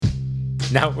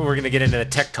Now we're going to get into the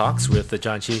tech talks with the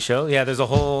John Chi Show. Yeah, there's a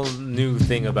whole new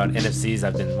thing about NFCs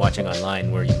I've been watching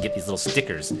online where you can get these little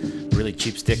stickers, really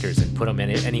cheap stickers, and put them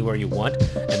anywhere you want.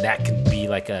 And that can be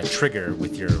like a trigger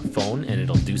with your phone, and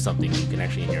it'll do something. You can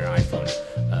actually, in your iPhone,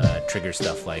 trigger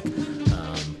stuff like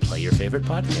play your favorite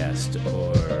podcast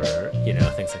or,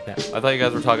 things like that. I thought you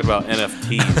guys were talking about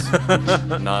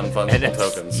NFTs, non-fungible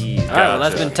tokens. All right, well,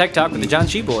 that's been Tech Talk with the John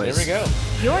Chi Boys. There we go.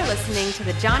 You're listening to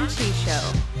The John Chi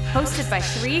Show, hosted by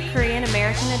 3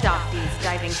 Korean-American adoptees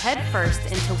diving headfirst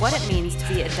into what it means to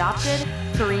be adopted,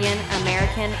 Korean,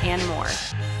 American, and more.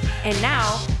 And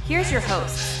now, here's your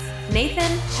hosts,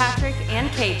 Nathan, Patrick, and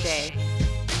KJ.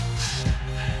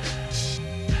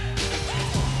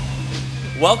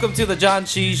 Welcome to the John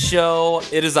Chi Show.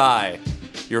 It is I,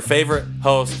 your favorite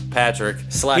host, Patrick,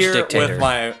 here dictator. with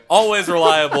my always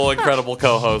reliable, incredible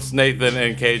co-hosts, Nathan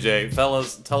and KJ.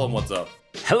 Fellas, tell them what's up.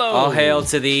 Hello. All hail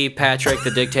to thee, Patrick, the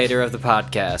dictator of the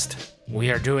podcast. We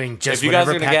are doing just If you guys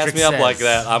are whatever going to gas Patrick me up says. like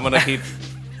that, I'm going to keep...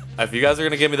 If you guys are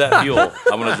going to give me that fuel,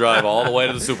 I'm going to drive all the way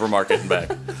to the supermarket and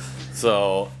back. And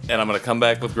I'm going to come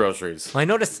back with groceries. I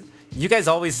noticed you guys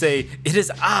always say, it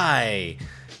is I.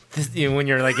 When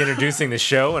you're like introducing the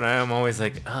show, and I'm always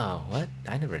like, oh, what?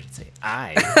 I never say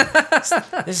I.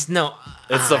 There's no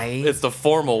I. It's the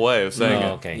formal way of saying it.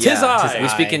 Okay. Tis I. We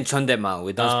speak in Chondemao.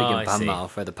 We don't speak in I see. Banmao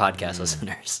for the podcast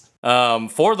listeners.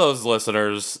 For those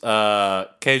listeners,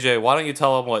 KJ, why don't you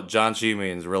tell them what John Chi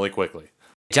means really quickly?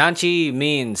 John Chi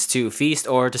means to feast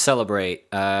or to celebrate.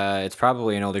 It's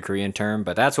probably an older Korean term,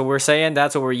 but that's what we're saying.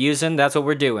 That's what we're using. That's what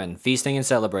we're doing. Feasting and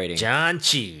celebrating. John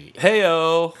Chi.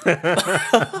 Heyo.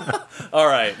 All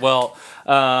right. Well,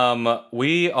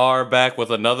 we are back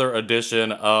with another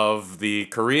edition of the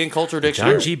Korean Culture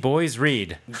Dictionary. John Chi Boys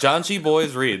Read. John Chi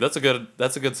Boys Read. That's a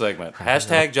good segment.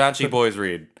 Hashtag John Chi Boys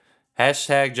Read.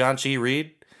 Hashtag John Chi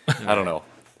Read. I don't know.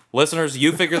 Listeners,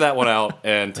 you figure that one out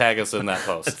and tag us in that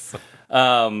post.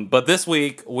 But this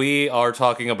week, we are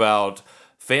talking about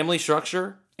family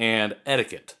structure and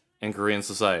etiquette in Korean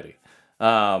society.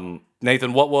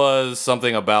 Nathan, what was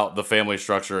something about the family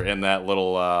structure in that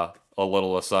little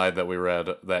aside that we read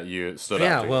that you stood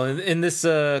out to? Yeah, well, in this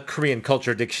Korean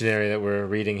Culture Dictionary that we're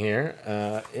reading here,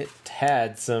 it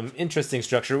had some interesting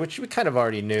structure, which we kind of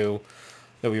already knew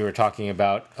that we were talking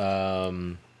about.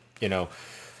 The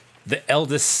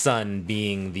eldest son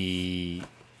being the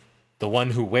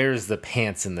one who wears the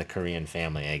pants in the Korean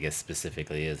family, I guess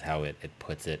specifically is how it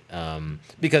puts it.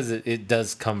 Because it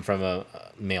does come from a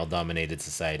male-dominated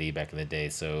society back in the day.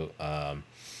 So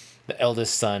the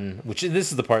eldest son, which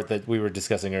this is the part that we were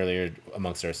discussing earlier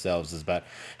amongst ourselves, is about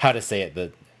how to say it.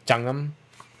 The 장남,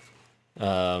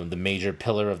 the major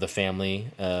pillar of the family,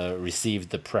 received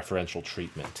the preferential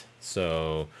treatment.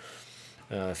 So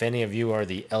if any of you are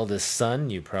the eldest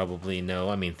son, you probably know.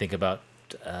 I mean, think about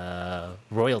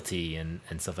royalty and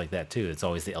stuff like that too. It's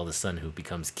always the eldest son who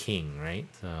becomes king, right?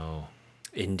 So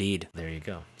Indeed. there you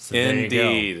go. So Indeed.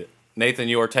 there you go. Nathan,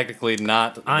 you are technically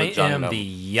not the I am Jangnam the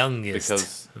youngest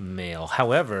because- male.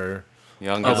 However,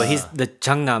 youngest. Oh, but he's the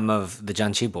Changnam of the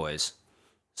John Chi Boys.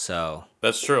 So,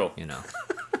 That's true.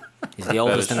 he's the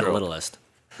oldest and the true. littlest.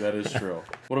 That is true.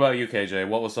 What about you, KJ?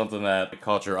 What was something that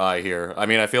caught your eye here? I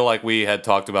mean, I feel like we had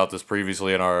talked about this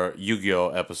previously in our Yu-Gi-Oh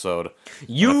episode. I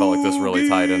felt like this really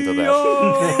tied into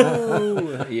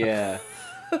that. Yeah.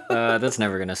 That's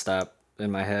never going to stop in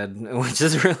my head, which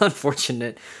is real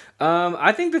unfortunate.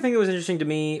 I think the thing that was interesting to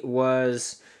me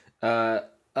was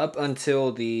up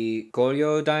until the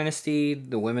Goryeo dynasty,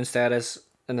 the women's status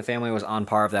in the family was on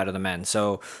par of that of the men.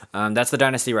 So that's the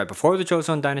dynasty right before the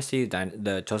Joseon dynasty.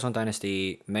 The Joseon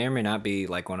dynasty may or may not be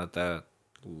like one of the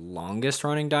longest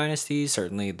running dynasties.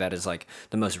 Certainly that is like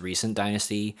the most recent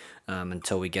dynasty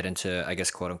until we get into, I guess,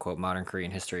 quote unquote modern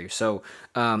Korean history. So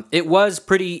it was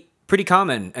pretty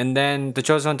common. And then the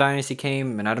Joseon dynasty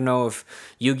came, and I don't know if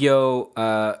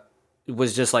Yu-Gi-Oh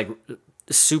was just like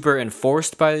super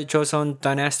enforced by the Joseon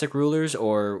dynastic rulers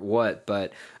or what,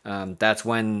 but that's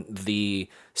when the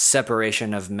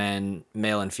separation of men,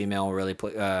 male and female, really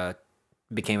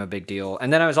became a big deal.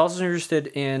 And then I was also interested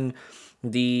in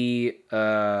the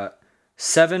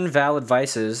 7 valid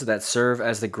vices that serve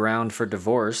as the ground for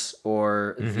divorce,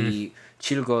 or the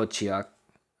Chilgojiak.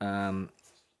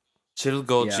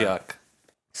 Chilgojiak.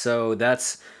 So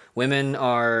that's women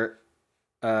are.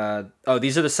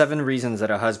 These are the 7 reasons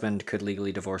that a husband could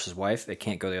legally divorce his wife. It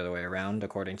can't go the other way around,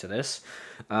 according to this.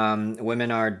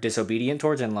 Women are disobedient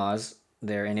towards in-laws.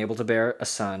 They're unable to bear a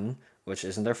son, which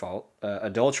isn't their fault.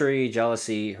 Adultery,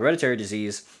 jealousy, hereditary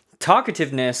disease,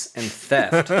 talkativeness, and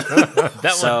theft.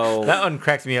 that one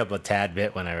cracked me up a tad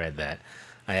bit when I read that.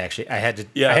 I had to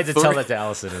Yeah, I had to three. tell that to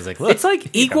Allison. I was like, look, It's like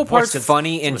equal parts Morse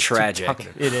funny and was too tragic.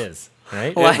 talkative. It is,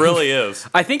 right? It really is.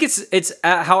 I think it's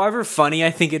however funny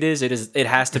I think it is. It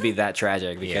has to be that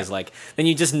tragic because Yeah. like then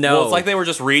you just know. Well, it's like they were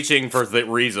just reaching for the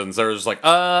reasons. They were just like,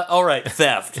 all right,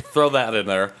 theft. Throw that in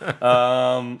there.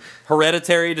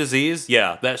 Hereditary disease.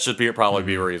 Yeah, that should probably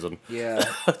be a reason. yeah.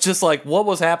 Just like, what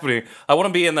was happening? I want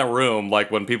to be in that room,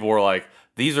 like, when people were like,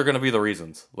 these are going to be the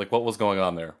reasons. Like, what was going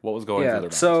on there? What was going through their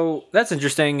minds? So that's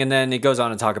interesting. And then it goes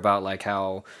on to talk about like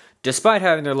how, despite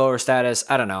having their lower status,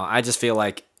 I don't know. I just feel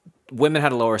like women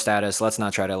had a lower status. Let's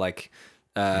not try to like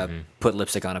put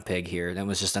lipstick on a pig here. That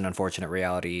was just an unfortunate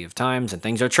reality of times, and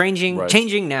things are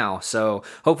changing now. So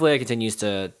hopefully it continues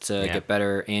to get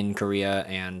better in Korea,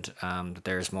 and that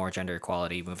there's more gender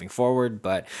equality moving forward.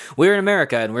 But we're in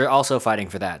America, and we're also fighting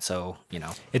for that. So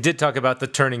It did talk about the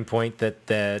turning point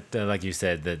that like you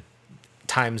said, that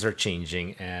times are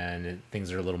changing and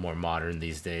things are a little more modern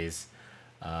these days.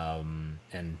 And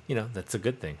that's a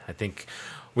good thing. I think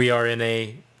we are in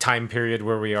a time period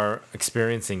where we are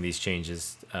experiencing these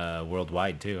changes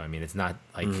worldwide too. I mean, it's not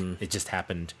like it just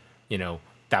happened,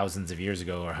 thousands of years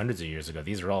ago or hundreds of years ago.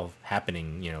 These are all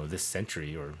happening, this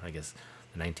century, or I guess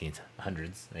the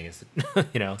 1900s, I guess,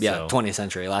 yeah, 20th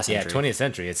century, last century. 20th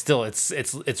century. It's still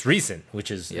it's recent, which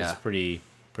is pretty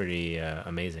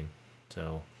amazing.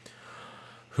 So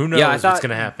who knows what's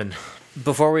going to happen?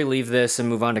 Before we leave this and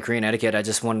move on to Korean etiquette, I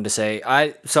just wanted to say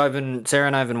Sarah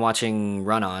and I have been watching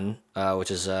Run On,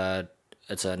 which is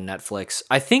it's a Netflix.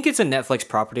 I think it's a Netflix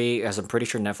property, as I'm pretty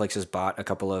sure Netflix has bought a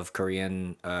couple of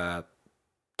Korean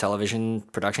television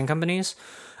production companies.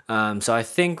 So I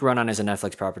think Run On is a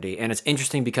Netflix property, and it's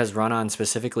interesting because Run On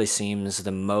specifically seems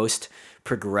the most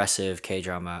progressive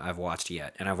K-drama I've watched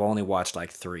yet, and I've only watched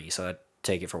like 3, so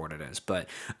take it for what it is. But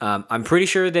I'm pretty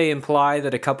sure they imply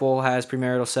that a couple has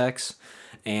premarital sex,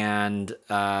 and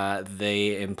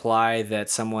they imply that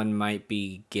someone might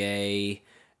be gay,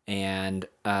 and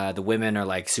the women are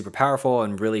like super powerful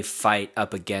and really fight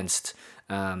up against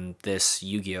this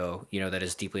Yu-Gi-Oh, that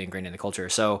is deeply ingrained in the culture.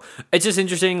 So it's just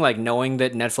interesting, like knowing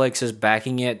that Netflix is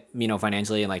backing it,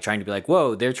 financially, and like trying to be like,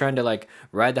 whoa, they're trying to like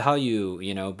ride the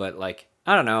Hallyu, but like,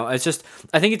 I don't know. It's just,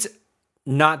 I think it's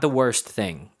not the worst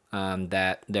thing.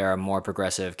 That there are more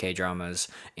progressive K-dramas,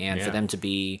 and for them to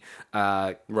be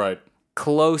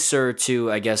closer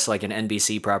to, I guess, like an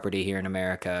NBC property here in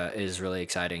America is really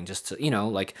exciting. Just to,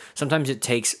 like sometimes it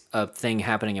takes a thing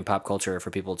happening in pop culture for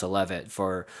people to love it,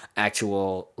 for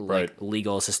actual like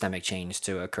legal systemic change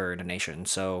to occur in a nation.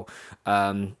 So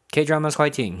K-drama is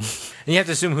quite teen. And you have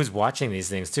to assume who's watching these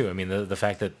things too. I mean, the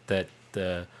fact that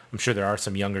I'm sure there are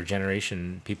some younger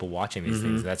generation people watching these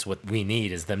things. That's what we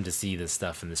need, is them to see this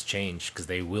stuff and this change, because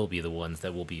they will be the ones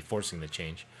that will be forcing the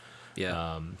change.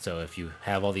 Yeah. So if you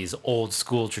have all these old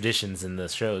school traditions in the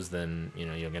shows, then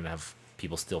you're gonna have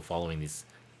people still following these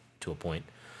to a point.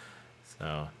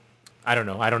 So I don't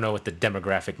know what the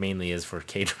demographic mainly is for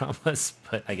K-dramas,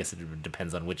 but I guess it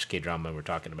depends on which K-drama we're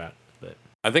talking about. But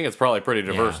I think it's probably pretty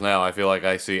diverse now. I feel like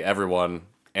I see everyone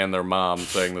and their mom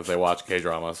saying that they watch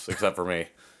K-dramas, except for me.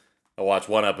 I watch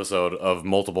one episode of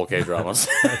multiple K-dramas.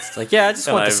 It's like, I just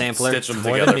want the sampler. Stitch them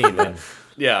more together. than me, then.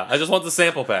 Yeah, I just want the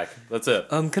sample pack. That's it.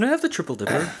 Can I have the triple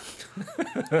dipper?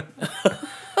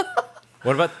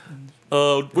 What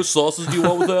about? Which sauces do you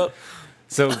want with that?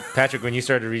 So, Patrick, when you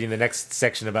started reading the next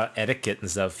section about etiquette and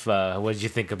stuff, what did you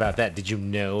think about that? Did you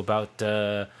know about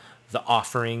the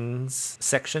offerings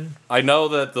section? I know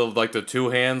that the two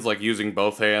hands, like using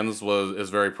both hands, is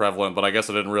very prevalent, but I guess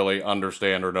I didn't really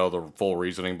understand or know the full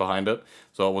reasoning behind it.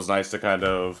 So it was nice to kind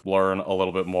of learn a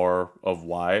little bit more of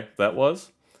why that was.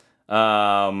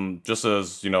 Just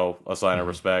as, a sign of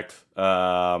respect.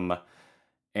 And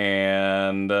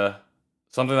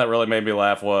something that really made me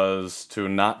laugh was to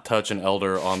not touch an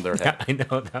elder on their head. Yeah, I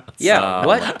know that.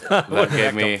 What? Where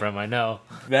did that come from? I know.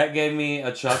 That gave me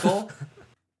a chuckle.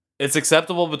 It's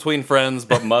acceptable between friends,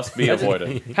 but must be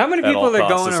avoided. How many At people all are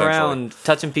costs, going essentially. around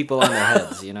touching people on their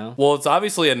heads, Well, it's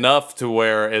obviously enough to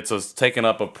where it's taken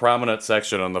up a prominent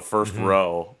section on the first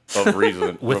row of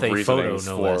reason With of a photo, reasonings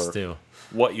no for less, too.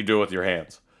 what you do with your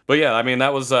hands. But yeah, I mean,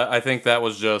 that was I think that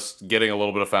was just getting a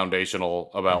little bit of foundational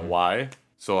about why.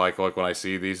 So like when I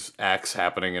see these acts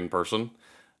happening in person,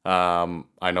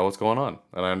 I know what's going on,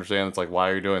 and I understand it's like,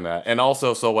 why are you doing that? And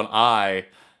also, so when I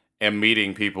am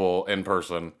meeting people in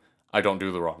person, I don't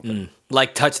do the wrong thing.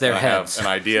 like touch their I heads. have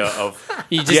an idea of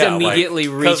You just immediately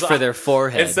reach for their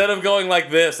forehead. Instead of going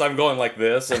like this, I'm going like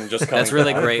this and just coming That's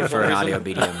really down. great for an audio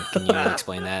medium. Can you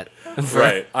explain that?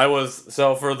 Right.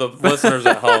 So for the listeners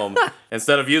at home,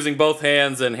 instead of using both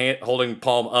hands and holding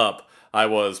palm up, I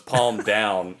was palm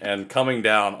down and coming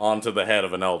down onto the head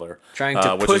of an elder. Trying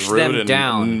to which push is rude them and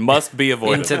down must be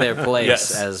avoided. into their place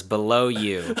Yes. as below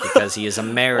you because he is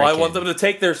American. Well, I want them to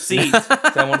take their seat.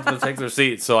 I want them to take their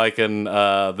seat so I can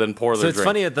then pour So their it's drink.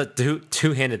 funny the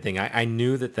two-handed thing. I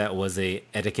knew that was a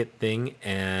etiquette thing,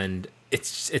 and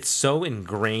it's so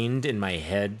ingrained in my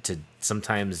head to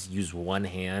sometimes use one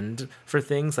hand for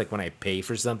things, like when I pay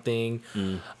for something.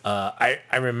 I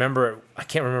remember, I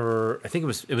can't remember. I think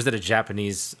it was at a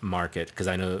Japanese market, because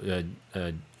I know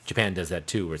Japan does that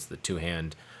too, where it's the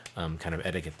two-hand kind of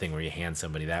etiquette thing where you hand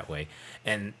somebody that way.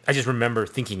 And I just remember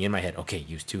thinking in my head, okay,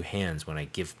 use two hands when I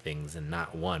give things and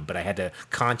not one. But I had to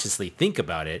consciously think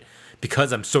about it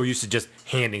because I'm so used to just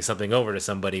handing something over to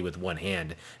somebody with one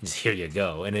hand and just, here you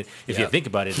go. And if you think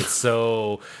about it, it's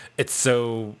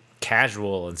so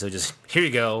casual, and so just, here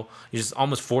you go. You're just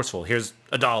almost forceful. Here's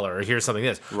 $1, or here's something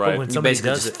this. Right. But when You somebody basically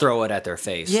does just it, throw it at their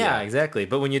face. yeah, exactly.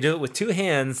 But when you do it with two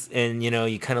hands and,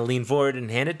 you kind of lean forward and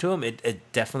hand it to them,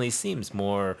 it definitely seems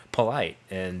more polite.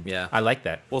 And Yeah. I like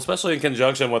that. Well, especially in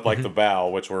conjunction with like the bow,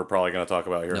 which we're probably going to talk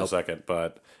about here in a Nope. second.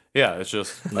 But yeah, it's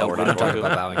just No, we're we not don't talk going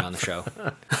to. about bowing on the show.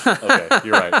 Okay,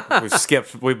 you're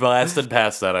right. We blasted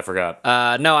past that. I forgot.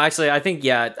 No, actually, I think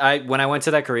when I went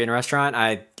to that Korean restaurant,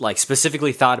 I like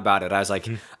specifically thought about it. I was like,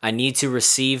 I need to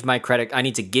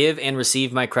give and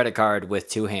receive my credit card with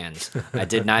two hands. I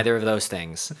did neither of those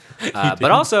things. But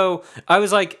also, I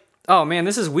was like, oh man,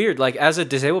 this is weird. Like, as a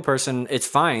disabled person, it's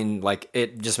fine. Like,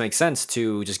 it just makes sense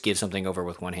to just give something over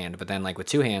with one hand. But then, like, with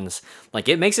two hands, like,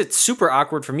 it makes it super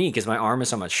awkward for me because my arm is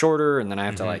so much shorter, and then I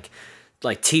have to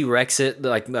like T-Rex it,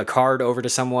 like a card over to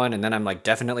someone, and then I'm like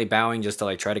definitely bowing just to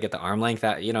like try to get the arm length.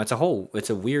 That, it's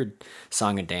a weird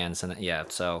song and dance, and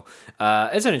so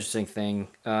it's an interesting thing.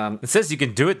 It says you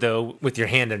can do it, though, with your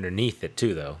hand underneath it,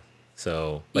 too, though.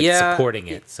 So, like, Yeah, supporting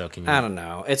it. So can you? I don't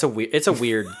know. It's a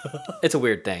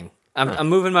weird thing. I'm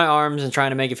moving my arms and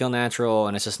trying to make it feel natural,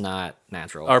 and it's just not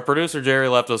natural. Our producer Jerry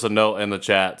left us a note in the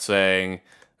chat saying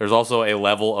there's also a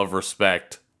level of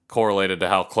respect correlated to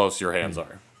how close your hands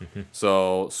are.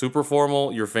 So super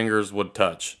formal, your fingers would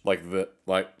touch like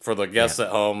for the guests at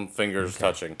home, fingers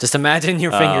touching. Just imagine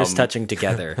your fingers touching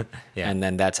together, Yeah. and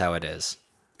then that's how it is.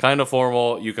 Kind of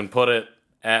formal. You can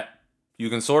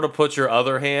sort of put your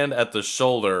other hand at the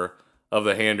shoulder of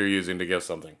the hand you're using to give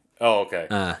something. Oh, okay.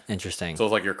 Interesting. So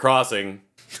it's like you're crossing,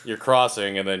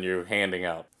 and then you're handing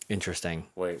out. Interesting.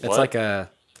 Wait, it's what? like a.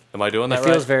 Am I doing that It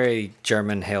right? feels very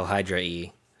German Hail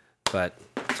Hydra-y, but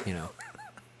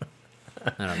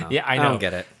I don't know. Yeah, I know. I don't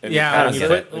get it. Yeah, I don't when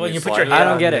get it. when you put slide your it hand I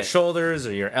don't on get your it. shoulders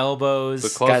or your elbows, The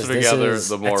closer Guys, this together, is-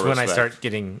 the more that's when I respect. start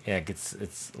getting,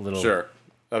 it's a little... Sure.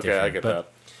 Okay, I different, get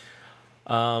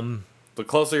that. The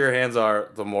closer your hands are,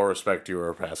 the more respect you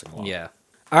are passing along. Yeah.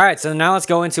 All right, so now let's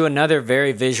go into another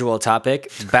very visual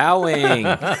topic: bowing.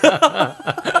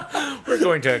 We're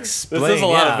going to explain. This is a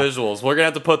lot of visuals. We're gonna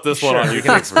have to put this one on Sure, YouTube. you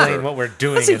can for explain sure. what we're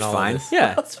doing That and seems all fine. of this.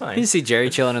 Yeah, That's fine. You see Jerry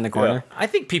chilling in the corner. I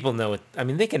think people know it. I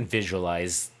mean, they can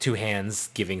visualize two hands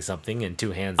giving something and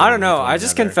two hands. I don't know. underneath one I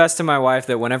just another. confess to my wife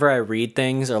that whenever I read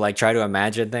things or like try to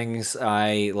imagine things,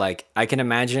 I can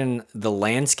imagine the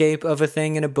landscape of a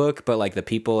thing in a book, but like the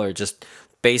people are just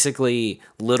basically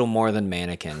little more than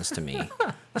mannequins to me.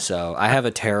 So I have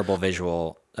a terrible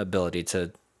visual ability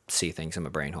to see things in my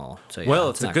brain hole. So yeah, Well,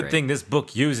 it's a not good great. thing this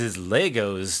book uses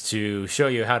Legos to show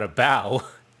you how to bow.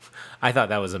 I thought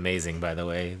that was amazing, by the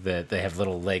way, that they have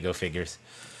little Lego figures.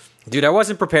 Dude, I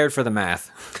wasn't prepared for the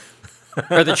math.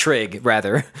 Or the trig,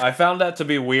 rather. I found that to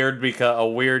be weird a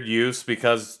weird use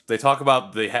because they talk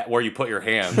about where you put your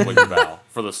hand when you bow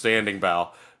for the standing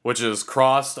bow, which is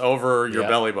crossed over your Yeah.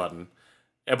 belly button.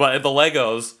 But at the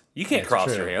Legos, you can't cross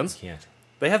True. your hands. You can't.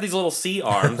 They have these little C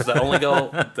arms that only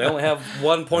have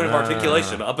one point of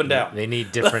articulation, up and down. They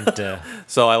need different...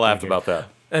 So I laughed about that.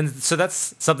 And so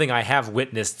that's something I have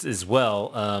witnessed as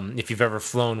well. If you've ever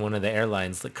flown one of the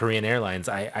airlines, like Korean Airlines,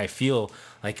 I feel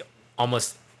like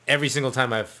almost every single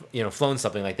time I've flown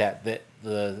something like that,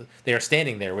 they are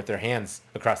standing there with their hands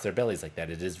across their bellies like that.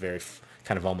 It is very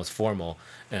kind of almost formal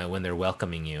when they're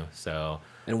welcoming you. So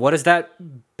And what is that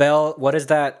bell? What is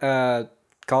that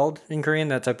called in Korean?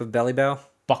 That type of belly bow?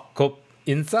 bakop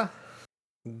insa,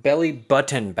 Belly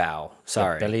button bow.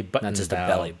 Sorry, belly button, not just bow. a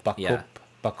belly. Bakop, Yeah,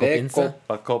 bakop insa,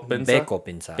 Bakop-insa?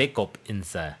 bekopinsa. bakop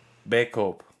insa.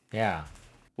 Bekop. Yeah.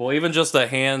 Well, even just the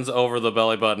hands over the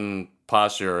belly button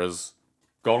posture is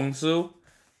gongsu,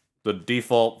 the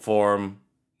default form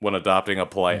when adopting a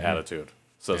polite attitude.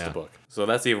 says Yeah. the book. So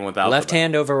that's even without Left the bow.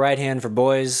 hand over right hand for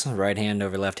boys, right hand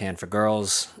over left hand for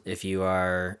girls. If you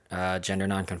are gender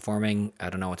non-conforming, I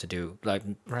don't know what to do. Like,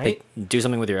 Right? do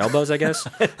something with your elbows, I guess.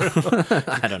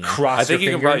 I don't know. Cross I think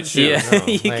your you can probably fingers.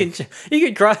 choose. Yeah, you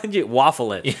can try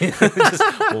waffle it.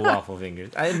 Just waffle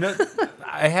fingers.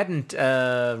 I hadn't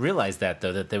realized that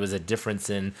though, that there was a difference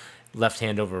in left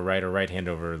hand over right or right hand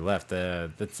over left.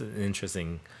 That's an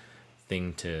interesting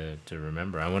thing to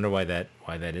remember. I wonder why that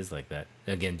is like that.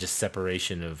 Again, just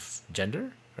separation of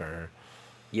gender, or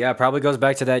Yeah, it probably goes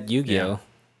back to that Yu-Gi-Oh.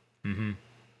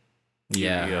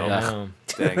 Yeah. Yu-Gi-Oh. yeah.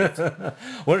 Dang it.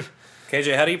 What?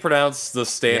 KJ, how do you pronounce the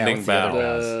standing what's the other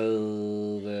bow?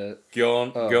 one? The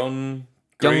Gyeongre.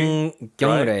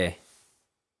 Gyeongre.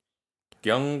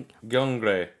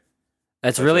 Gyeongre.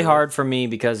 That's really hard for me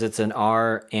because it's an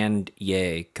R and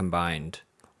Ye combined.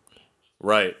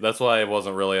 Right. That's why I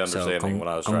wasn't really understanding when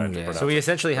I was trying to Gyeongre. pronounce So we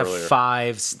essentially have earlier.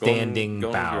 5 standing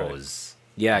Gong- bows.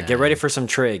 Yeah, get ready for some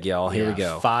trig, y'all. Here we Yeah,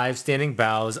 go. 5 standing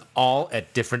bows, all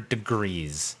at different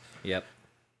degrees. Yep.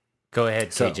 Go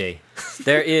ahead, So- KJ.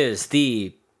 There is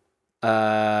the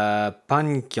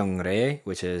Pankyongre,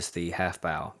 which is the half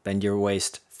bow. Bend your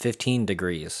waist 15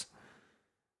 degrees.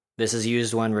 This is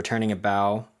used when returning a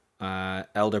bow,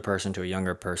 elder person to a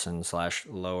younger person /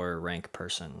 lower rank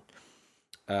person.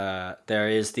 There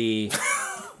is the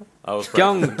I was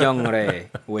practicing. Gyeongre,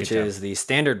 which is the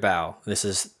standard bow. This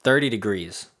is 30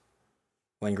 degrees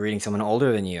when greeting someone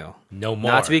older than you. No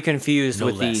more. Not to be confused No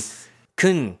with less. the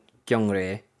Kun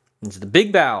Gyeongre. It's the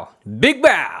big bow,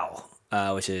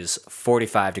 which is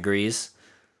 45 degrees.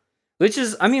 Which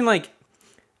is, I mean, like,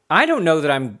 I don't know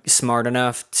that I'm smart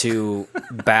enough to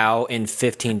bow in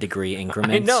 15-degree I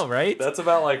increments. know, right? That's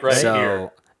about like right So,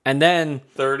 here. and then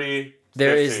 30.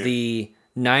 there is 15. the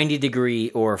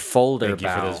 90-degree or folder Thank you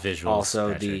for bow. those visuals,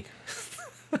 Also Patrick.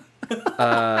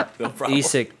 No problem.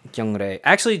 Isik Gyeongre.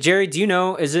 Actually, Jerry, do you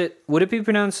know, would it be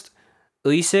pronounced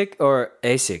Isik or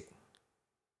Asik?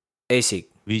 Asik.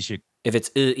 Vishik, If it's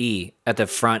I at the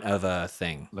front of a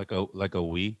thing. like a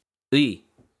we. I.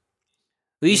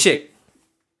 Ishik.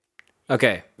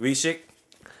 Okay. Vishik.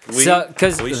 So,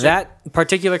 because Vishik. that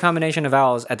particular combination of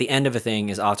vowels at the end of a thing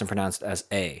is often pronounced as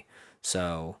A.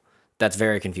 So, that's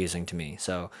very confusing to me.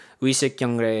 So, Ishik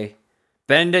Gyeongre.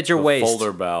 Bend at your The waist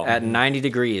folder bow. at 90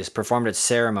 degrees, performed at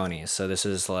ceremonies. So, this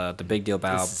is the big deal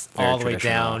bow. This is very all the way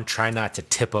traditional. down. Try not to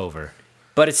tip over.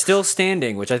 But it's still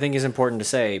standing, which I think is important to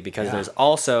say because there's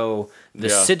also the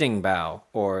Yeah. sitting bow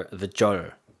or the jol.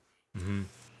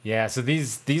 Yeah, so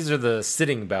these are the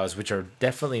sitting bows, which are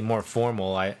definitely more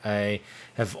formal. I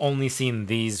have only seen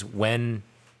these when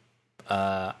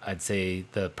I'd say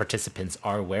the participants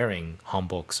are wearing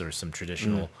hanboks or some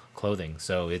traditional clothing.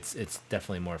 So it's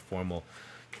definitely more formal.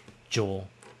 Jul,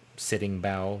 sitting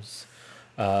bows.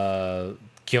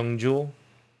 Gyeongjul,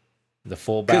 the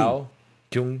full bow.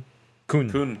 Kun.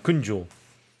 Kunjul.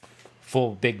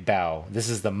 Full big bow. This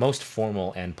is the most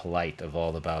formal and polite of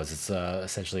all the bows. It's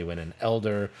essentially when an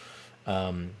elder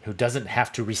who doesn't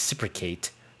have to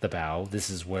reciprocate the bow, this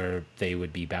is where they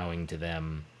would be bowing to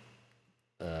them,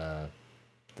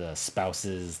 the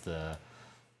spouses, the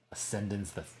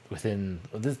ascendants,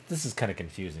 this is kind of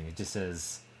confusing. It just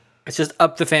says It's just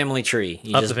up the family tree.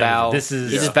 You Up just the family bow. tree. This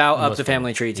is you just bow the up most the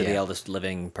family formal. tree to the Yeah. eldest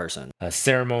living person.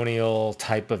 ceremonial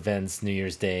type events, New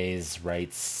Year's Days,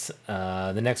 rites.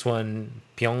 The next one,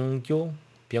 Pyeongjul.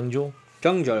 Gyeongjol.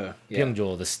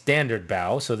 Pyeongjul, the standard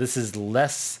bow. So this is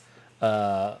less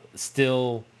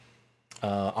still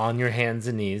on your hands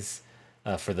and knees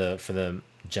for the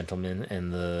gentleman,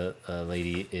 and the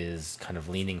lady is kind of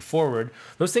leaning forward.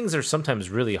 Those things are sometimes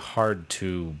really hard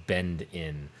to bend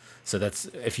in. So that's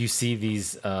if you see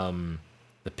these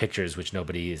the pictures, which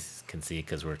nobody can see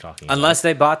because we're talking. Unless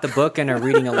they bought the book and are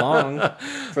reading along.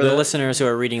 For the listeners who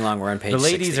are reading along, we're on page the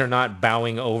ladies 60. are not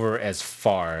bowing over as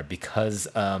far because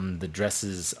the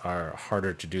dresses are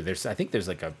harder to do. I think there's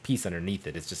like a piece underneath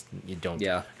it. It's just you don't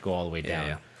Yeah. go all the way down.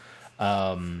 Yeah.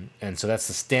 And so that's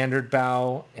the standard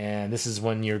bow. And this is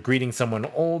when you're greeting someone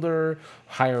older,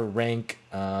 higher rank.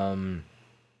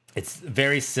 It's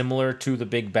very similar to the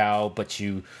big bow, but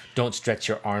you don't stretch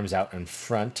your arms out in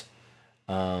front.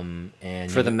 And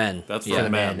For the men. That's for for the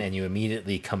men. men, and you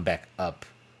immediately come back up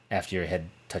after your head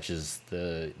touches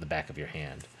the back of your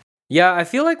hand. Yeah, I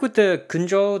feel like with the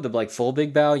kunjo, the like full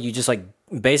big bow, you just like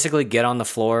basically get on the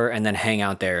floor and then hang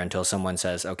out there until someone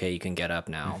says, "Okay, you can get up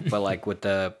now." But like with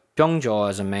the pyeongjo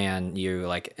as a man, you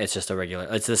like it's just a regular.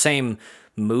 It's the same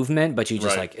movement, but you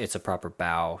just Right. like it's a proper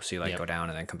bow. So you like Yep. go down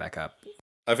and then come back up.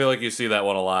 I feel like you see that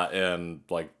one a lot in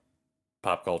like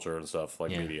pop culture and stuff,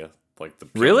 like Yeah. media, like the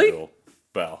Really? Pyeongchul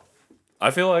bow. I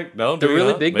feel like no, The maybe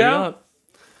really not, big maybe bow? not.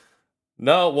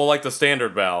 No, well, like the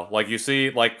standard bow. Like you see,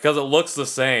 like, because it looks the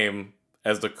same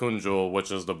as the kunjul,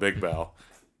 which is the big bow,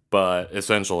 but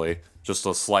essentially just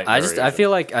a slight I variation. feel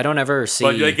like I don't ever see.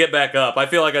 But they get back up. I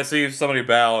feel like I see somebody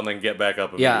bow and then get back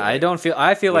up immediately. Yeah,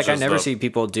 I feel like Which I is never the see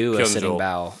people do a sitting Kyunjul.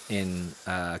 bow in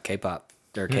K-pop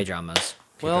or K-dramas.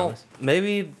 Well,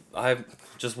 maybe I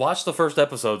just watch the first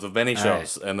episodes of many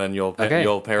shows, and then you'll Okay.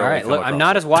 you'll All apparently right. come Look, I'm across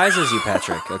not it. as wise as you,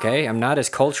 Patrick. Okay, I'm not as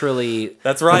culturally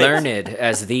That's right. learned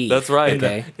as thee. That's right.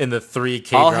 Okay. In the 3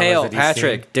 All K-dramas hail that he's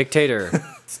Patrick, dictator.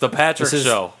 It's the Patrick This is-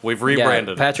 Show. We've Yeah,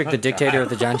 rebranded. Patrick, the dictator of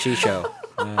the John Chi Show.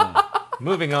 seen.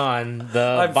 Moving on,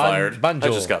 the I'm fired. I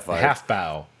banjul, just got fired. half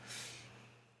bow.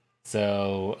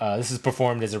 So this is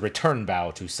performed as a return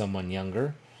bow to someone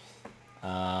younger.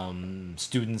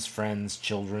 Students, friends,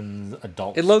 children,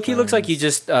 adults. It low-key looks like friends. you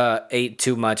just ate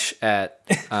too much at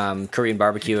Korean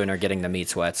barbecue and are getting the meat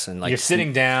sweats and like You're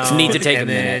sitting down. need to take a and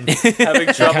then minute.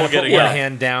 Having trouble kind of put getting one up.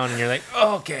 hand down, and you're like,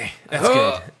 oh, okay, that's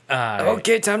good.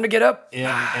 Okay, time to get up.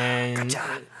 Yeah, and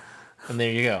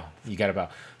there you go. You got a bow.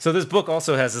 So this book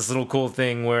also has this little cool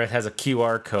thing where it has a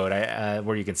QR code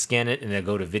where you can scan it and it'll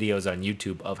go to videos on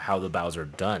YouTube of how the bows are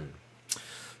done.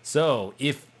 So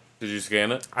if Did you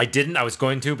scan it? I didn't, I was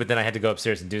going to, but then I had to go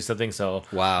upstairs and do something. So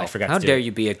Wow. I forgot. How to do dare it.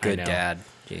 you be a I good know. dad?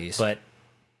 Jeez. But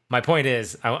my point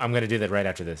is, I'm going to do that right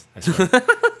after this. I swear.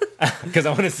 Because I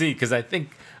want to see. Because I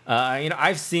think,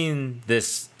 I've seen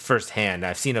this firsthand.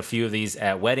 I've seen a few of these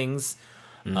at weddings,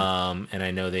 and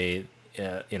I know they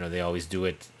always do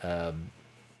it.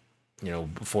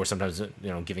 Before sometimes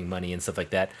giving money and stuff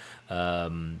like that.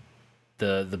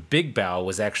 The big bow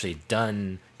was actually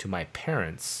done to my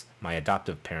parents, my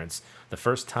adoptive parents, the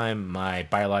first time my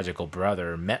biological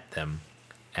brother met them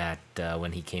at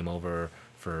when he came over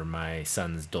for my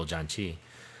son's doljanchi.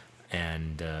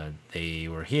 And they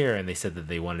were here, and they said that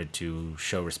they wanted to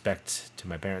show respect to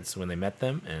my parents when they met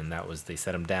them, and that was they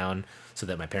set them down so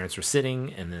that my parents were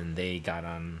sitting, and then they got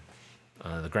on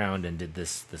the ground and did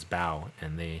this bow,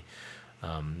 and they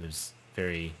it was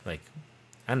very it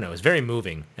was very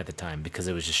moving at the time because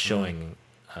it was just showing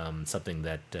something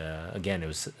that again it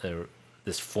was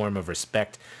this form of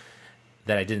respect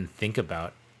that I didn't think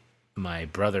about my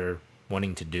brother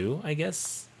wanting to do. I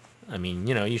guess I mean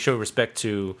you show respect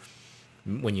to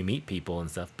when you meet people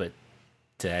and stuff, but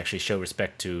to actually show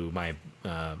respect to my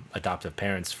adoptive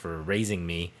parents for raising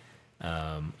me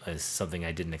is something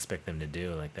I didn't expect them to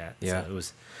do like that. Yeah. So it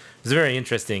was a very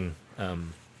interesting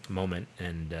moment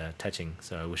and touching.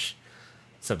 So I wish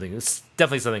it's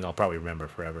definitely something I'll probably remember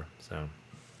forever. So,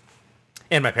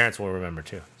 and my parents will remember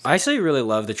too. So. I actually really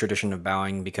love the tradition of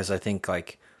bowing because I think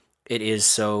like it is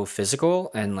so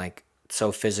physical and like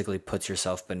so physically puts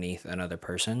yourself beneath another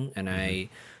person. And I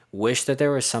wish that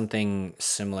there was something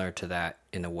similar to that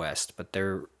in the West, but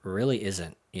there really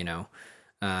isn't,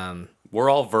 We're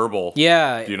all verbal.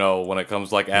 Yeah. When it comes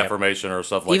to like affirmation or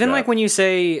stuff like Even that. like when you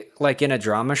say like in a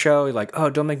drama show, like, oh,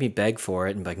 don't make me beg for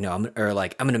it, and be like, no, I'm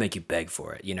gonna make you beg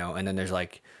for it, and then there's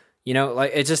like,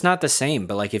 like it's just not the same.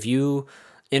 But like if you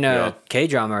in a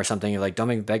K-drama or something, you're like, don't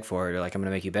make me beg for it, or like I'm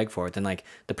gonna make you beg for it, then like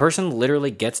the person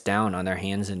literally gets down on their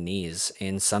hands and knees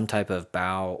in some type of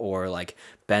bow or like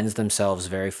bends themselves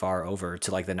very far over to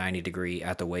like the 90-degree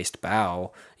at the waist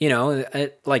bow.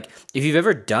 Like if you've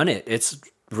ever done it, it's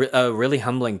a really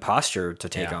humbling posture to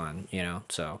take on,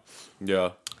 so.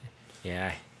 Yeah.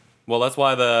 Yeah. Well, that's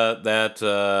why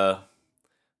the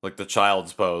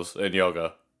child's pose in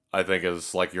yoga, I think,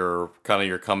 is like your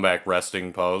comeback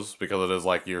resting pose because it is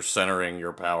like you're centering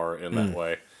your power in that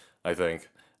way. I think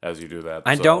as you do that,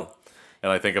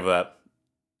 and I think of that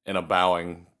in a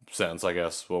bowing sense, I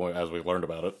guess, as we learned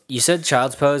about it. You said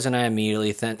child's pose, and I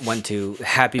immediately went to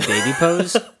happy baby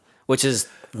pose, which is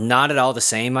not at all the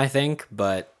same, I think,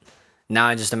 but now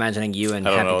I'm just imagining you and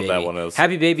I don't happy know baby. what that one is.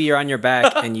 Happy baby, you're on your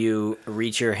back, and you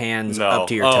reach your hands up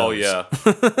to your toes. Oh, yeah.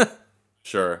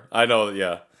 Sure. I know,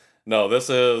 yeah. No, this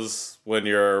is when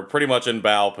you're pretty much in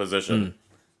bow position,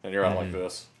 and you're out like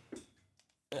this.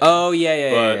 Oh,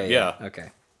 yeah. But, yeah.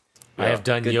 Okay. I have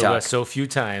done Good yoga talk. so few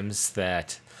times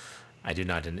that I do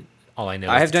not. All I know.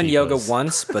 I is have the done T yoga pose.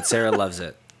 once, but Sarah loves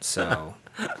it. So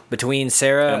between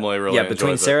Sarah, Emily really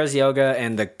between enjoys it. Sarah's yoga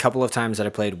and the couple of times that I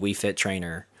played Wii Fit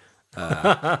Trainer,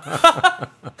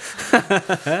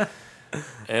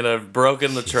 And I've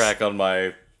broken the track on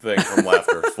my thing from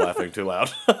laughter, laughing too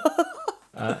loud.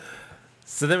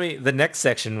 So then the next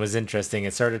section was interesting.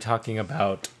 It started talking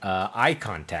about eye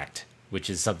contact, which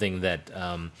is something that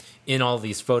in all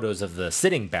these photos of the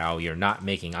sitting bow, you're not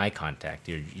making eye contact.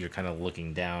 You're kind of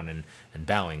looking down and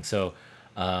bowing. So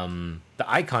the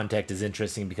eye contact is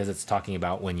interesting because it's talking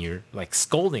about when you're like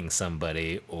scolding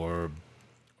somebody or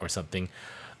something.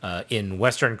 In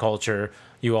Western culture,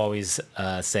 you always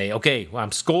say, "Okay, well,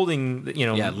 I'm scolding."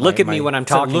 Look at me when I'm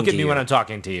talking. Look to at me you. when I'm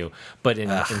talking to you. But in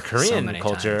Korean many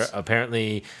culture, times.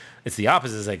 apparently, it's the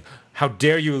opposite. It's like, "How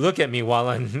dare you look at me while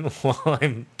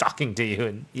I'm talking to you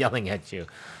and yelling at you?"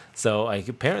 So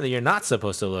apparently, you're not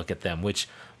supposed to look at them, which.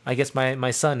 I guess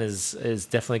my son is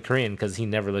definitely Korean because he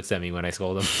never looks at me when I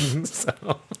scold him. So.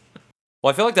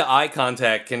 Well, I feel like the eye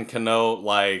contact can connote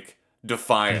like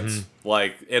defiance.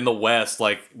 Like in the West,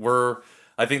 like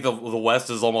I think the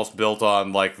West is almost built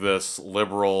on like this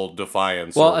liberal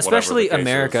defiance. Well, or especially whatever the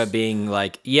case America is. being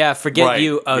like, yeah, forget Right,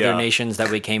 you other yeah. nations that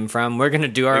we came from. We're gonna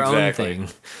do our Exactly. own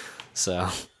thing. So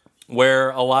Where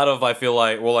a lot of I feel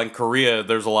like in Korea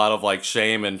there's a lot of like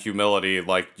shame and humility,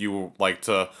 like you like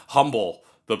to humble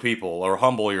the people or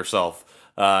humble yourself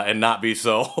and not be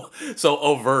so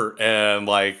overt and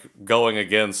like going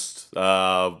against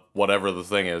whatever the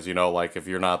thing is, like if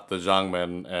you're not the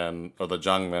Jangmin or the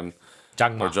Jangmin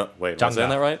Jangma. wait, am I saying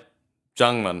that right?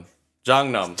 Jangman.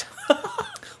 Jangnam.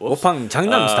 Opang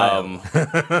Changnam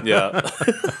style. Yeah.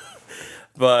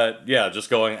 But yeah, just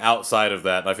going outside of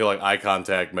that, and I feel like eye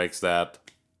contact makes that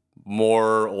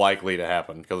more likely to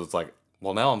happen because it's like,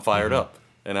 well, now I'm fired up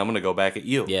and I'm going to go back at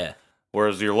you. Yeah.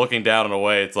 Whereas you're looking down in a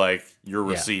way, it's like you're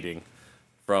receding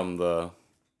from the.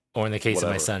 Or in the case of my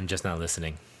Whatever. son, just not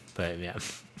listening. But yeah.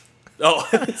 Oh,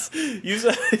 you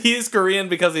said he's Korean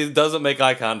because he doesn't make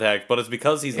eye contact, but it's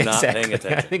because he's not paying I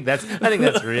attention. think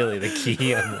that's really the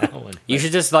key on that one. You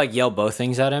should just like yell both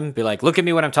things at him. Be like, look at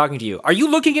me when I'm talking to you. Are you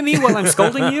looking at me while I'm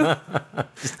scolding you?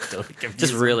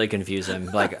 Just really confuse him.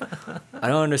 Like, I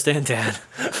don't understand, Dad.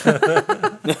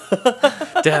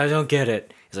 Dad, I don't get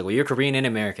it. He's like, well, you're Korean and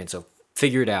American, so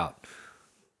figure it out.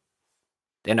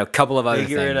 And a couple of other things.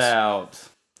 Figure it out.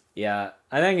 Yeah,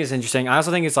 I think it's interesting. I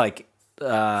also think it's like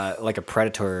a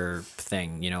predator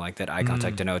thing, like that eye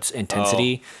contact denotes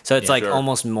intensity. So it's like sure.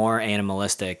 almost more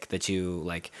animalistic that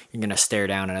you're gonna stare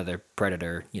down another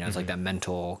predator. It's like that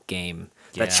mental game,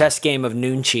 Yeah. that chess game of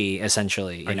Nunchi,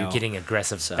 essentially. Are you getting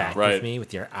aggressive back Right. with me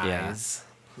with your eyes?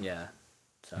 Yeah.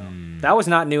 So that was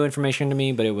not new information to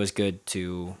me, but it was good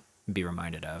to be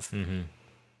reminded of.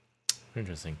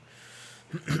 Interesting.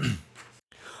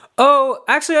 Oh,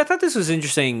 actually, I thought this was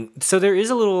interesting. So there's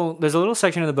a little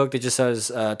section of the book that just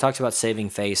says talks about saving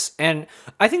face, and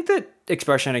I think that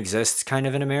expression exists kind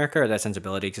of in America, or that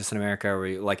sensibility exists in America, where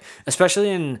you, like, especially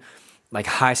in like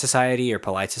high society or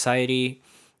polite society,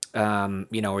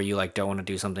 where you like don't want to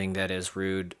do something that is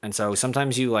rude, and so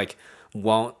sometimes you like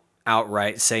won't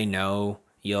outright say no.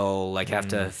 You'll like have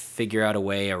to figure out a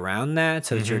way around that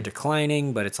so that you're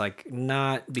declining, but it's like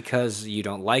not because you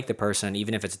don't like the person,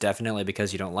 even if it's definitely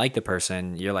because you don't like the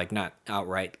person, you're like not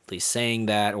outrightly saying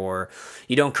that, or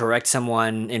you don't correct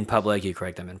someone in public, you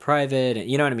correct them in private.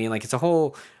 You know what I mean? Like it's a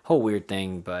whole weird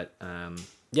thing, but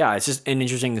yeah, it's just an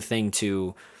interesting thing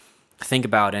to think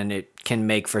about, and it can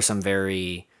make for some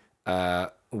very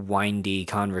windy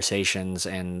conversations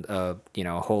and a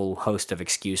whole host of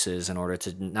excuses in order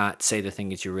to not say the thing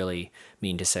that you really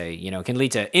mean to say. Can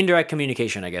lead to indirect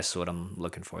communication, I guess is what I'm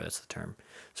looking for. That's the term.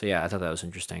 So yeah, I thought that was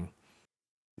interesting.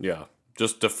 Yeah.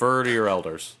 Just defer to your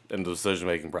elders in the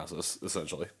decision-making process,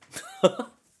 essentially.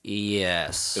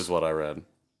 Yes. Is what I read.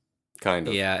 Kind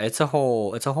of. Yeah, it's a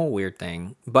whole weird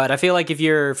thing. But I feel like if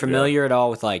you're familiar at all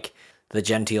with like the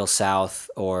genteel South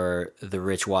or the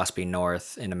rich waspy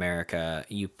North in America,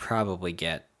 you probably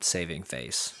get saving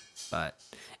face. But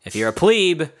if you're a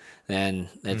plebe, then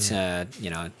it's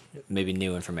maybe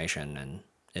new information and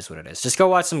is what it is. Just go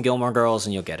watch some Gilmore Girls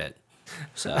and you'll get it.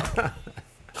 So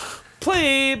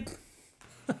Plebe!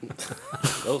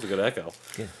 That was a good echo.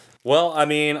 Good. Well, I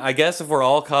mean, I guess if we're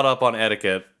all caught up on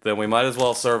etiquette, then we might as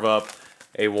well serve up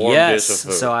a warm dish of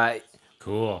food. So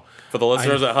Cool. For the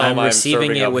listeners at home, I'm receiving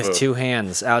serving it up with food. 2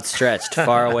 hands outstretched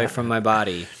far away from my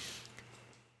body.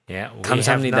 Yeah, we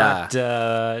Kamsahamnida. have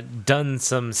not done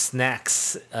some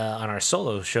snacks on our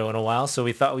solo show in a while, so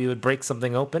we thought we would break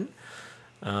something open.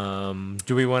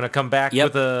 Do we want to come back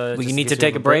with a... We just need in to case we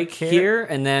take a have break here,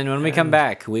 and then when we come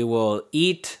back, we will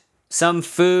eat some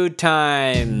food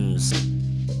times.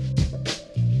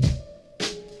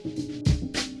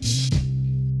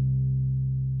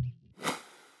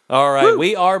 All right,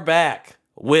 we are back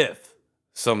with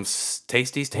some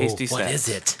tasty Oh, snacks. what is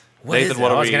it? Nathan, is it?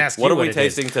 what I are was we- gonna ask what you are we it is.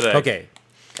 tasting today? Okay.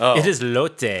 Oh. It is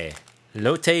lotte.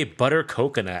 Lotte butter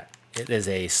coconut. It is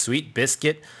a sweet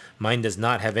biscuit. Mine does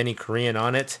not have any Korean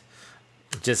on it.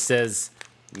 It just says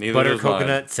Neither butter does mine.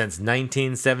 coconut since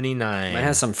 1979. It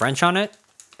has some French on it.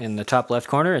 In the top left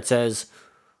corner, it says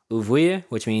ouvrir,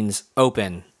 which means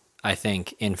open, I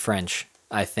think, in French.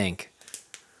 I think.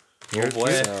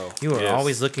 boy. You are Yes.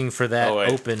 always looking for that Oh,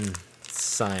 wait. open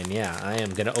sign. Yeah, I am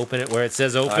gonna open it where it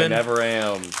says I open. never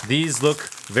am. These look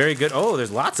very good. Oh,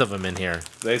 there's lots of them in here.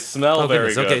 They smell Oh, very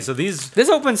goodness. good. Okay, so these This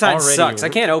open sign Already sucks. I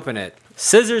can't open it.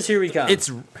 Scissors, here we come.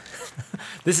 it's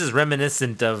this is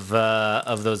reminiscent of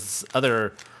those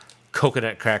other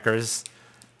coconut crackers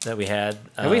that we had.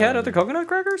 Have we had other coconut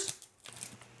crackers?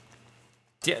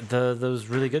 Yeah, those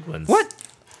really good ones. What?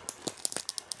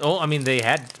 Oh, I mean, they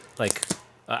had like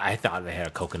I thought they had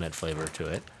a coconut flavor to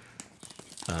it.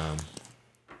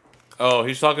 Oh,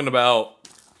 he's talking about.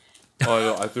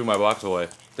 Oh, I threw my box away.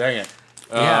 Dang it.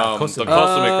 Yeah, the Kosomi.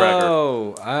 Kosomi cracker.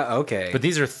 Oh, okay. But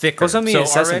these are thicker. Kosomi so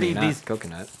is sesame, already not these.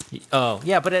 coconut. Oh,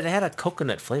 yeah, but it had a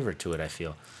coconut flavor to it. I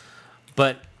feel,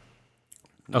 but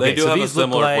okay, They do so have a these look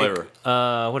similar like,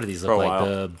 flavor. what do these For a look like? while.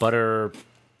 The butter.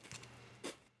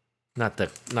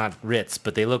 Not Ritz,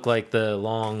 but they look like the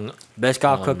long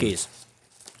Biscoff cookies.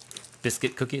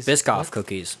 biscuit cookies. Biscoff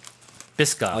cookies.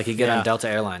 Biscoff. Like you get yeah. on Delta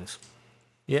Airlines.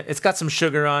 Yeah, it's got some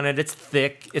sugar on it. It's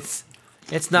thick. It's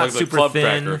not Like the super club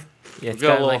thin. cracker. Yeah, it's got a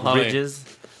got little like honey. ridges.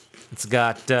 It's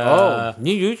got You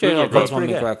do taste these are like good.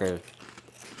 Kosomi crackers.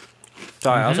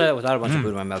 Sorry, I'll say that without a bunch of food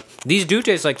in my mouth. These do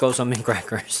taste like Kosomi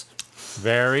crackers.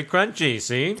 very crunchy.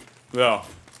 See, Yeah.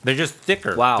 they're just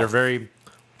thicker. Wow.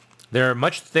 They're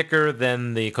much thicker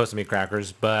than the Kosomi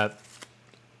crackers, but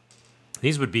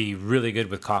these would be really good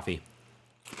with coffee.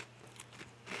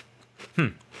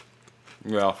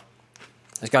 Yeah.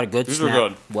 It's got a good These are snap,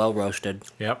 good. well roasted.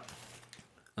 Yep.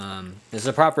 There's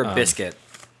a proper biscuit.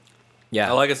 Yeah,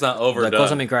 I like it's not the overdone.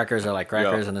 Kosomi crackers are like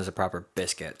crackers, Yeah. and there's a proper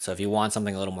biscuit. So if you want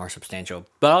something a little more substantial,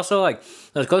 but also like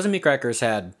those Kosomi crackers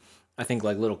had, I think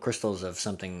like little crystals of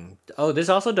something. Oh, this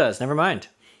also does. Never mind.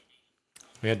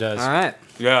 Yeah, it does. All right.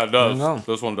 Yeah, it does. There you go.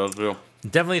 This one does too.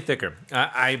 Definitely thicker.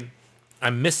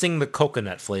 I'm missing the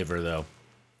coconut flavor though,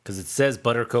 because it says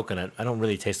butter coconut. I don't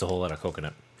really taste a whole lot of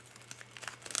coconut.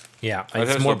 Yeah, I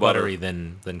it's taste more the butter. buttery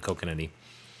than coconutty.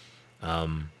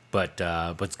 But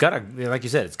it's got a, like you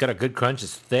said, it's got a good crunch.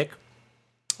 It's thick,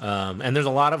 and there's a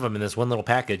lot of them in this one little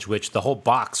package. Which the whole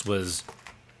box was,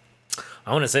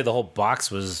 I want to say the whole box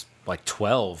was like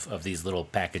 12 of these little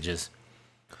packages.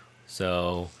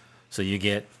 So you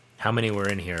get, how many were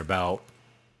in here? About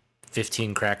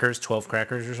 15 crackers, 12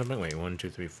 crackers or something. Wait, 1, 2,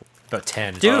 3, 4, about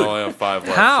 10. Dude. I only have 5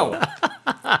 left. How?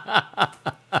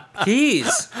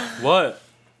 Jeez. What?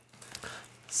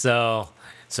 So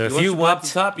if want you some want, pop the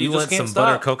top, you you just want can't some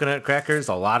butter stop. coconut crackers,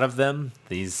 a lot of them.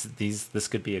 This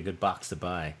could be a good box to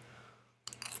buy.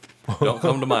 Don't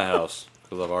come to my house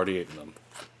because I've already eaten them.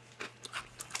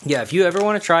 Yeah, if you ever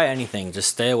want to try anything, just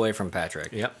stay away from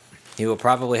Patrick. Yep. He will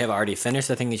probably have already finished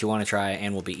the thing that you want to try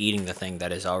and will be eating the thing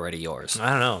that is already yours. I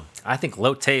don't know. I think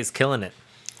Lotte is killing it.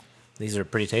 These are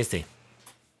pretty tasty.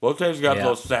 Lotte's got Yeah.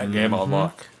 those stat game on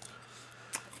lock.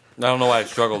 I don't know why I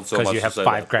struggled so much. Because you to have say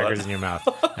 5 that, crackers but- in your mouth.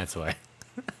 That's why.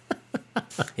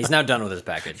 He's now done with his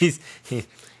package. He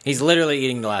He's literally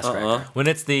eating the last cracker. when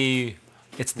it's the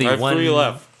I have 3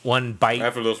 left one bite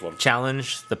after this one.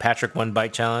 challenge, the Patrick 1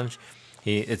 bite challenge.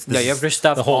 Yeah, you have to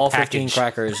stuff the whole all 15 package.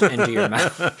 crackers into your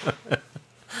mouth.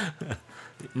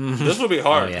 This would be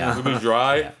hard. Oh, yeah. It would be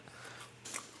dry. Yeah.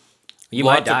 You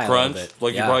lots might die of a crunch. little bit.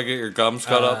 Like Yeah. you probably get your gums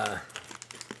cut up.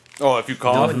 Oh, if you No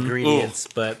cough, ingredients,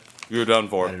 but you're done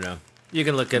for. I don't know. You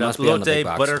can look it Must up. be on the big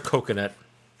Lotte box. butter coconut.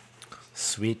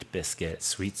 Sweet biscuit.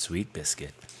 Sweet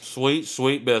biscuit. Sweet,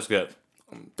 sweet biscuit.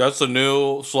 That's a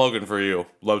new slogan for you,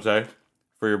 Lotte.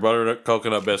 For your butter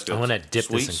coconut biscuits. I want to dip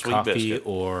sweet, this in sweet coffee biscuit.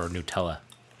 or Nutella.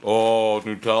 Oh,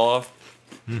 Nutella.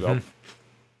 Yep.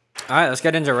 All right, let's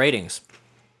get into ratings.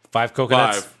 5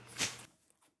 coconuts. 5.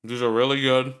 These are really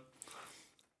good.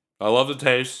 I love the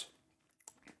taste.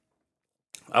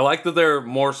 I like that they're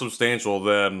more substantial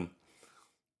than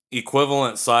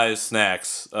equivalent size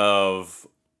snacks of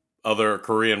other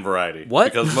Korean variety.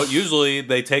 What? Because usually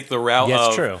they take the route Yeah, it's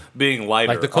of true. being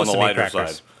lighter Like the on the Kosomi lighter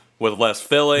crackers. side. With less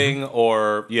filling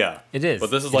or, yeah. It is. But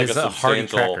this is It like is a a hearty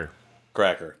substantial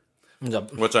cracker,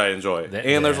 which I enjoy. That-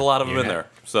 and there's a yeah, lot of them you're in not- there.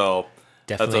 So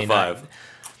Definitely that's a 5.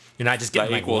 You're not just That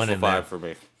getting like equals one a in 5 for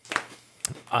me.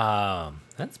 there.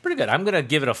 That's pretty good. I'm gonna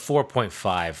give it a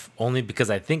 4.5, only because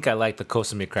I think I like the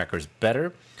Kosomi crackers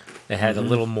better. It had a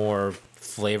little more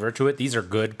flavor to it. These are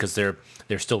good because they're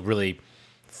still really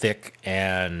thick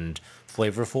and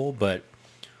flavorful, but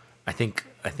I think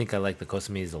I like the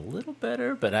Kosomis a little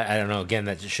better. But I don't know. Again,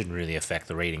 that just shouldn't really affect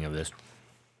the rating of this.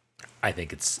 I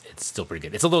think it's still pretty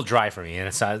good. It's a little dry for me,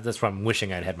 and that's why I'm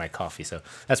wishing I'd had my coffee. So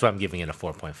that's why I'm giving it a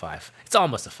 4.5. It's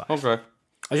almost a 5. Okay.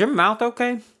 Is your mouth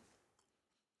okay?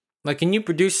 Like, can you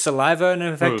produce saliva at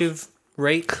an effective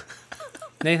rate?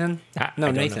 Nathan? I No,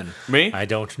 don't know. Nathan. Me? I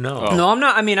don't know. Oh. No, I'm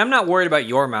not. I mean, I'm not worried about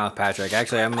your mouth, Patrick.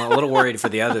 Actually, I'm a little worried for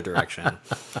the other direction.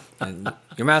 And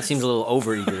your mouth seems a little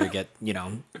overeager to get,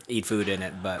 eat food in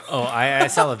it. But Oh, I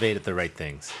salivate at the right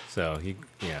things. So,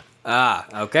 yeah.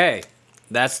 okay,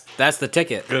 that's the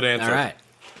ticket. Good answer. All right.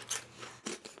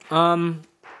 I'm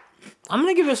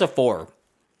gonna give this a 4.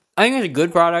 I think it's a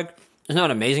good product. It's not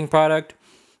an amazing product.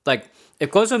 Like,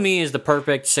 if Close With Me is the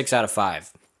perfect 6 out of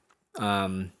 5,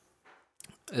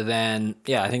 then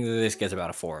yeah, I think that this gets about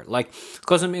a 4. Like,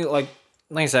 Close With Me, like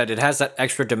I said, it has that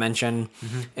extra dimension,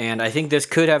 and I think this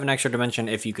could have an extra dimension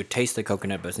if you could taste the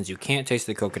coconut. But since you can't taste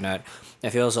the coconut, it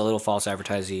feels a little false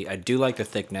advertising. I do like the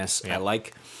thickness. Yeah. I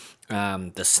like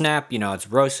the snap. It's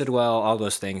roasted well. All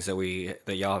those things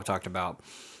that y'all have talked about.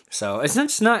 So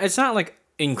it's not like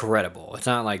incredible. It's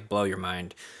not like blow your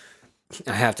mind.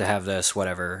 I have to have this,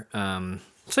 whatever.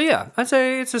 So yeah, I'd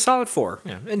say it's a solid 4.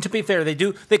 Yeah, and to be fair,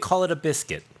 they call it a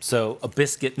biscuit. So a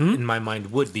biscuit, in my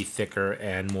mind, would be thicker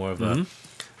and more of a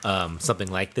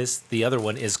something like this. The other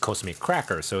one is Kosumi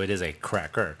cracker, so it is a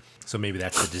cracker. So maybe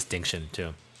that's the distinction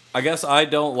too. I guess I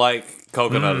don't like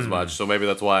coconut as much, so maybe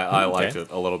that's why I liked Okay.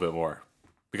 it a little bit more.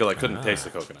 Because I couldn't taste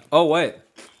the coconut. Oh wait,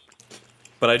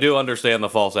 But I do understand the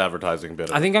false advertising bit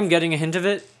of I it. think I'm getting a hint of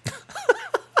it.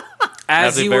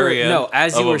 At the you very were end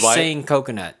as you of a were bite? saying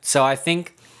coconut. So I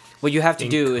think what you have to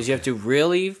do is you have to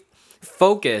really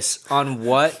focus on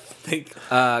what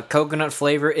coconut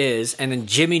flavor is, and then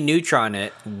Jimmy Neutron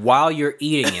it while you're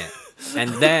eating it, and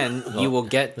then you will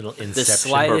get little the inception.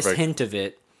 slightest Perfect. hint of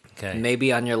it, Okay.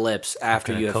 maybe on your lips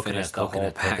after you have finished the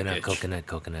whole package. Coconut.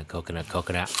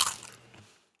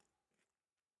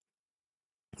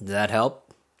 Does that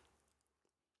help?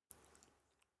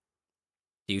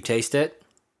 Do you taste it?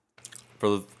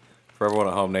 For everyone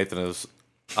at home, Nathan's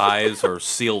eyes are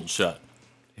sealed shut.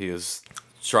 He is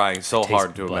trying so taste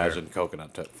hard to butter. imagine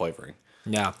coconut flavoring.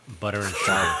 Yeah. Butter and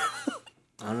sugar. I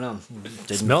don't know.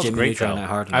 Smells Jimmy great Neutron though. that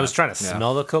hard I was enough. trying to Yeah.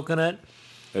 smell the coconut.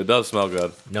 It does smell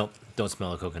good. Nope, don't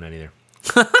smell a coconut either.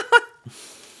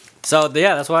 So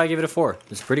yeah, that's why I give it a 4.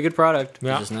 It's a pretty good product.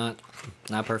 Yeah. It's just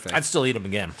not perfect. I'd still eat them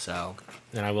again, So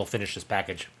and I will finish this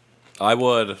package. I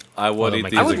would Although eat my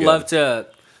these I would again. love to.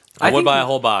 I would think buy a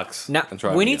whole box. Now and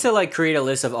try we them need again. to like create a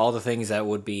list of all the things that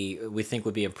we think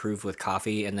would be improved with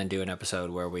coffee, and then do an episode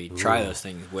where we try those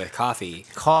things with coffee.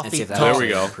 Coffee and see if that talk. There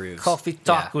we actually go. improves. Coffee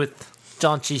talk Yeah. with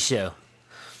John Chi Show.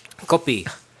 Copy.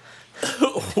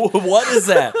 What is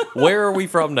that? Where are we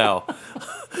from now?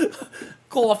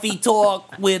 Coffee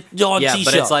talk with John Yeah, Chi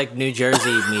but Show. it's like New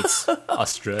Jersey meets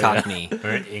Australia. Cockney.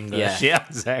 Or English. Yeah. Yeah,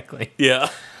 exactly. Yeah.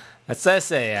 That's what I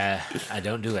say. I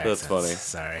don't do accents. funny.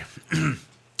 Sorry.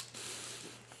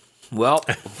 Well,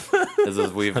 This is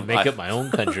I make up my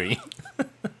own country.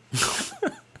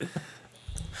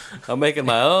 I'm making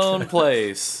my own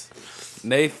place.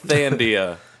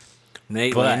 Nathandia.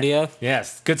 Nate But- India.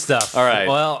 Yes, good stuff. All right.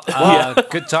 Well,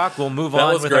 good talk. We'll move That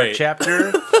on was with our great.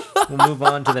 chapter. We'll move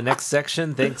on to the next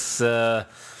section. Thanks for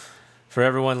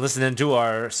everyone listening to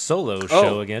our solo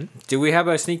show again. Do we have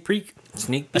a sneak peek?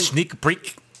 Sneak A peek. sneak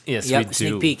peek. Yes, we Yep, do.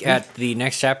 sneak peek at the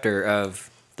next chapter of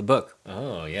the book.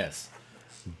 Oh, yes.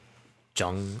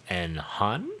 Jung and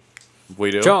Han?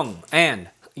 We do? Jung and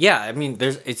yeah, I mean,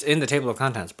 it's in the table of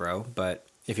contents, bro. But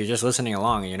if you're just listening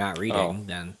along and you're not reading,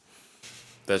 then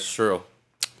That's true.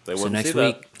 They so wouldn't next see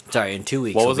that. week, sorry, in 2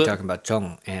 weeks, What we'll was be it? talking about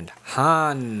Jung and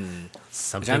Han, which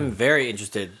Something. I'm very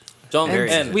interested. Jung Very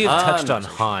and interested. We have Han. touched on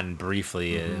Han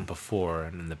briefly before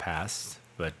and in the past.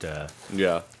 But,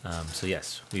 Yeah. so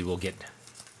yes, we will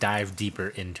dive deeper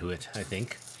into it, I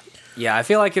think. Yeah, I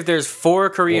feel like if there's 4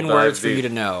 Korean We'll dive words for you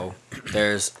deep. to know,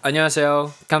 there's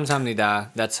안녕하세요,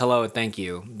 감사합니다. That's hello and thank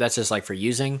you. That's just like for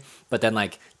using. But then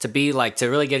like to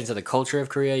really get into the culture of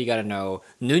Korea, you got to know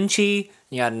nunchi,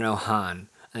 you got to know Han.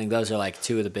 I think those are like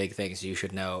 2 of the big things you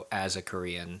should know as a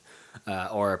Korean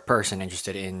or a person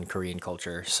interested in Korean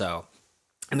culture. So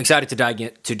I'm excited to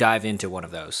dive into one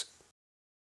of those.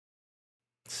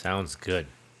 Sounds good.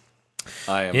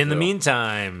 I am. In the too.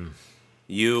 meantime,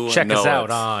 you check know us out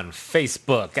it. on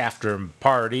Facebook After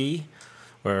Party,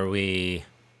 where we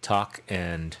talk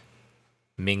and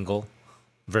mingle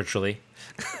virtually.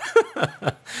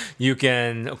 You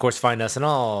can, of course, find us on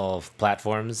all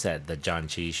platforms at The John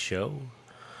Chi Show.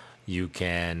 You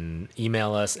can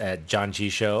email us at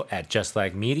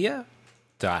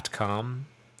johnchisshow@justlikemedia.com.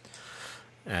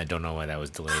 I don't know why that was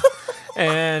delayed.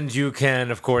 And you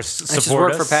can, of course, just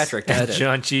support worked us for Patrick to at edit.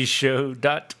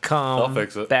 johnchishow.com I'll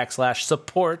fix it.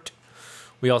 /support.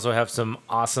 We also have some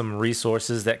awesome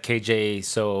resources that KJ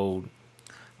so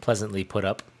pleasantly put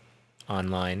up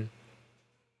online.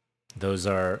 Those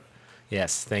are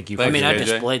Yes, thank you. Thank I mean, you, I KJ.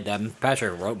 displayed them.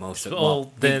 Patrick wrote most of them.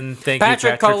 Well, then thank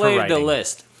Patrick you, Patrick, for collated the writing.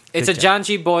 list. It's Good a John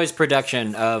G. Boys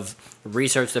production of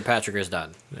research that Patrick has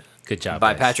done Good job,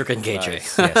 by guys. Patrick and KJ.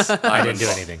 Nice. Yes, I didn't do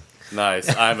involved. anything.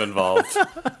 Nice. I'm involved.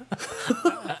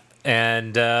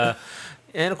 And of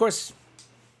course,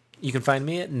 you can find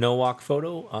me at No Walk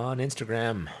Photo on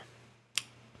Instagram.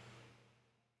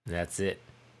 That's it.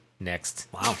 Next.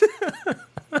 Wow.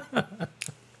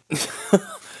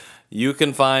 You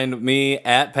can find me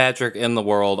at Patrick in the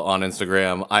World on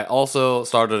Instagram. I also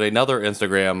started another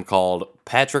Instagram called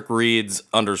Patrick Reads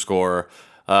 _.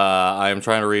 I am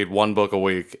trying to read one book a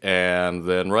week and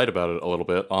then write about it a little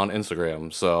bit on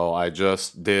Instagram. So I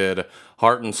just did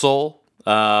Heart and Soul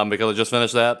because I just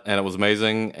finished that and it was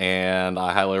amazing. And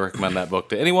I highly recommend that book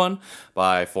to anyone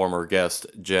by former guest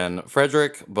Jen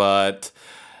Frederick. But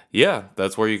yeah,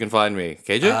 that's where you can find me.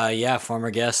 KJ? Yeah, former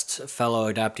guest,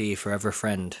 fellow adoptee, forever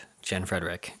friend, Jen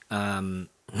Frederick.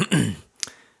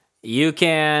 You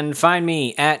can find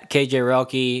me at KJ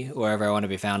Relke wherever I want to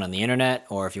be found on the internet,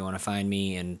 or if you want to find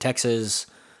me in Texas,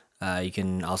 you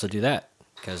can also do that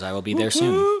because I will be there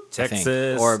soon. I think.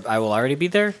 Texas. Or I will already be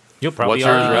there. You'll probably What's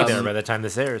your already be address? there by the time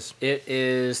this airs. It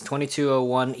is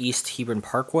 2201 East Hebron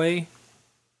Parkway.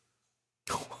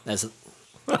 That's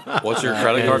What's your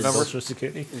credit card And number? Social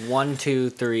Security.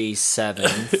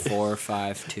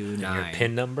 12374529. And your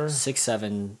PIN number.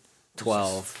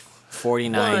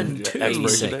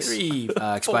 67124986. 3,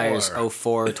 Expires 4,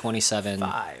 0427.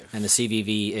 5. And the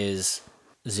CVV is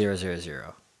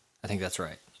 000. I think that's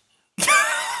right.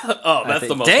 Oh, that's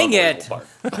the most Dang it!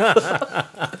 unbelievable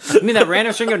part. You mean that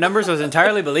random string of numbers was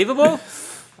entirely believable?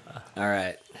 All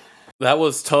right. That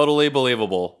was totally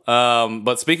believable.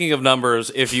 But speaking of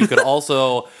numbers, if you could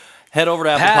also head over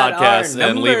to Apple Pad Podcasts our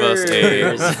and leave us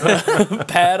numbers. a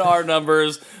pad our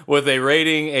numbers with a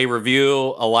rating, a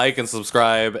review, a like, and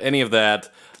subscribe, any of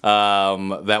that.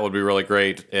 That would be really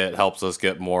great. It helps us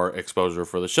get more exposure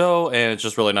for the show, and it's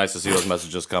just really nice to see those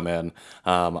messages come in.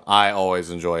 I always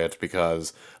enjoy it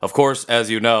because, of course, as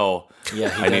you know,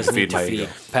 Yeah, he I need does to feed my ego.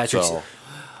 Patrick's, So,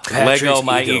 Patrick's Lego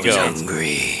my ego ego. is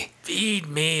hungry. Feed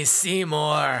me,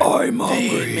 Seymour. I'm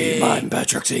hungry. I'm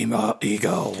Patrick's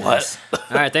ego. What? All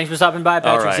right, thanks for stopping by,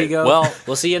 Patrick's right, ego. well-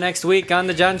 we'll see you next week on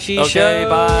the John Chi Okay, Show.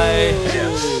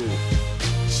 bye.